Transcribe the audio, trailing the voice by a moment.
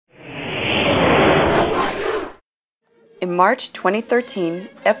In March 2013,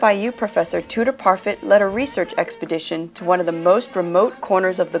 FIU professor Tudor Parfitt led a research expedition to one of the most remote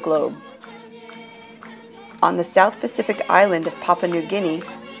corners of the globe. On the South Pacific island of Papua New Guinea,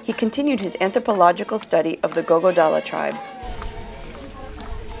 he continued his anthropological study of the Gogodala tribe.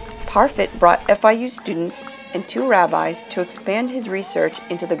 Parfitt brought FIU students and 2 rabbis to expand his research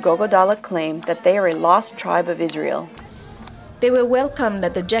into the Gogodala claim that they are a lost tribe of Israel. They were welcomed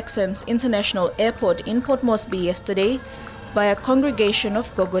at the Jackson's International Airport in Port Moresby yesterday by a congregation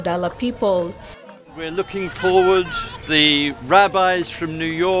of Gogodala people. We're looking forward, the rabbis from New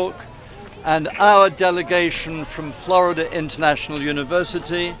York and our delegation from Florida International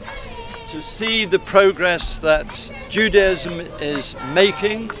University, to see the progress that Judaism is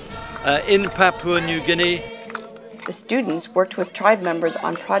making in Papua New Guinea. The students worked with tribe members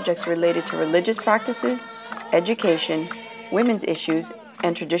on projects related to religious practices, education, women's issues,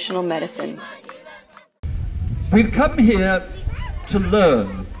 and traditional medicine. We've come here to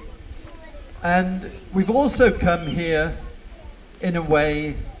learn, and we've also come here in a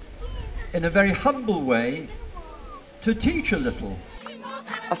way, in a very humble way, to teach a little.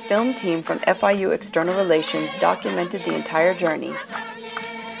 A film team from FIU External Relations documented the entire journey.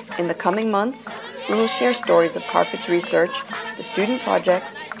 In the coming months, we will share stories of Parfitt's research, the student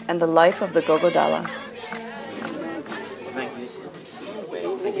projects, and the life of the Gogodala.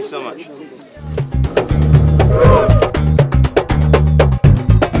 Thank you so much.